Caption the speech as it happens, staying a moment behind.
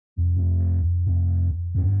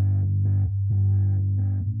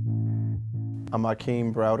I'm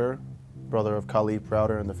Kalief Browder, brother of Kalief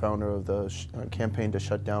Browder and the founder of the campaign to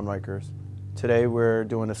shut down Rikers. Today we're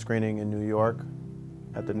doing a screening in New York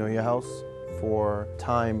at the New House for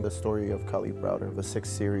Time, the story of Kalief Browder, of a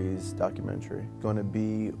 6-series documentary. It's going to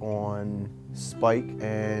be on Spike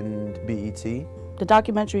and BET. The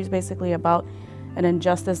documentary is basically about an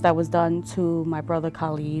injustice that was done to my brother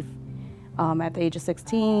Kalief. At the age of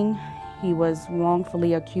 16, he was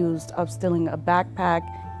wrongfully accused of stealing a backpack.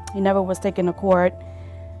 He never was taken to court.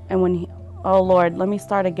 And when oh Lord, let me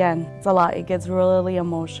start again. It's a lot. It gets really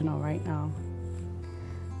emotional right now.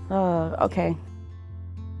 Okay.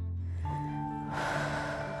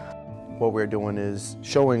 What we're doing is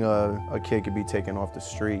showing a kid could be taken off the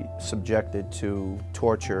street, subjected to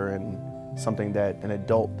torture and something that an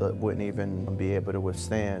adult that wouldn't even be able to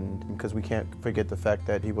withstand. Because we can't forget the fact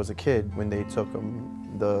that he was a kid when they took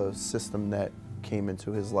him. The system that came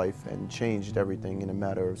into his life and changed everything in a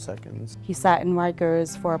matter of seconds. He sat in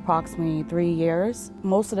Rikers for approximately 3 years.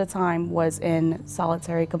 Most of the time was in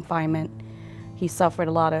solitary confinement. He suffered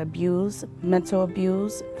a lot of abuse, mental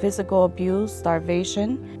abuse, physical abuse,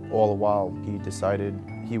 starvation. All the while, he decided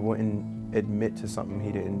he wouldn't admit to something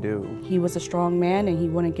he didn't do. He was a strong man and he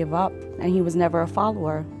wouldn't give up, and he was never a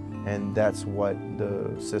follower. And that's what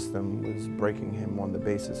the system was breaking him on the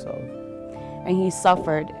basis of. And he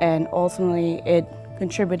suffered, and ultimately it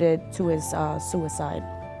contributed to his suicide.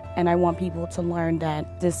 And I want people to learn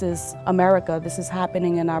that this is America, this is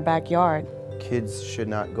happening in our backyard. Kids should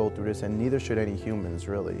not go through this, and neither should any humans,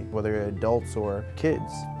 really, whether they're adults or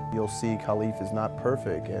kids. You'll see Kalief is not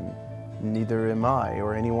perfect, and neither am I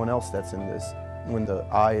or anyone else that's in this. When the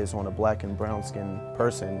eye is on a black and brown skinned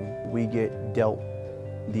person, we get dealt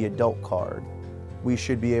the adult card. We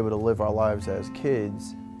should be able to live our lives as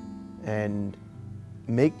kids and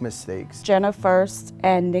make mistakes. Jenna First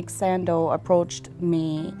and Nick Sando approached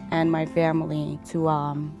me and my family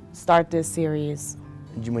to start this series.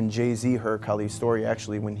 When Jay-Z heard Kalief's story,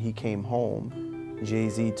 actually when he came home,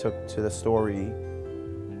 Jay-Z took to the story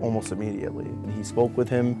almost immediately. He spoke with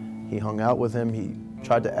him, he hung out with him, he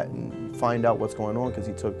tried to find out what's going on because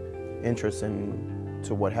he took interest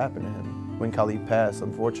to what happened to him. When Kalief passed,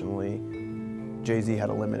 unfortunately, Jay-Z had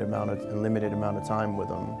a limited amount of time with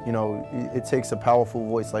him. You know, it takes a powerful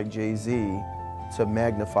voice like Jay-Z to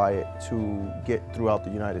magnify it to get throughout the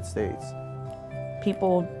United States.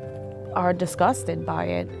 People are disgusted by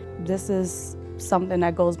it. This is something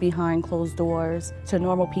that goes behind closed doors. To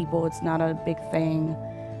normal people, it's not a big thing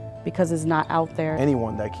because it's not out there.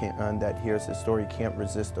 Anyone that hears this story can't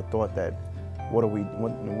resist the thought that what are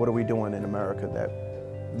we doing in America that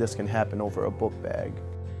this can happen over a book bag.